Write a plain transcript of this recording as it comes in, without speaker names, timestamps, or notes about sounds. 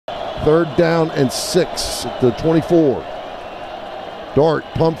3rd down and 6 at the 24. Dart,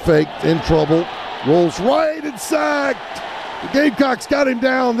 pump fake, in trouble. Rolls right and sacked. The Gamecocks got him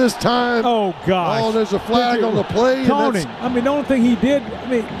down this time. Oh, gosh. Oh, there's a flag on the play. Taunting. I mean, the only thing he did,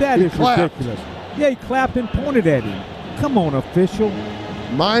 that is clapped. Ridiculous. Yeah, he clapped and pointed at him. Come on, official.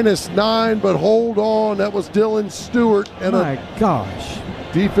 -9, but hold on. That was Dylan Stewart. And my gosh.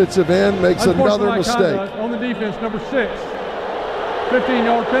 Defensive end makes another mistake. On the defense, number 6.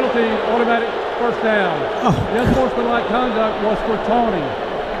 15-yard penalty, automatic first down. Oh. The unsportsmanlike conduct was for taunting.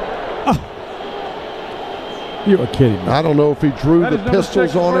 You're kidding me. I don't know if he drew the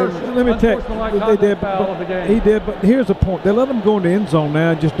pistols on him. Let me tell you, they did, he did, but here's the point. They let them go in the end zone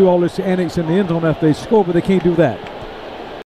now and just do all this antics in the end zone after they score, but they can't do that.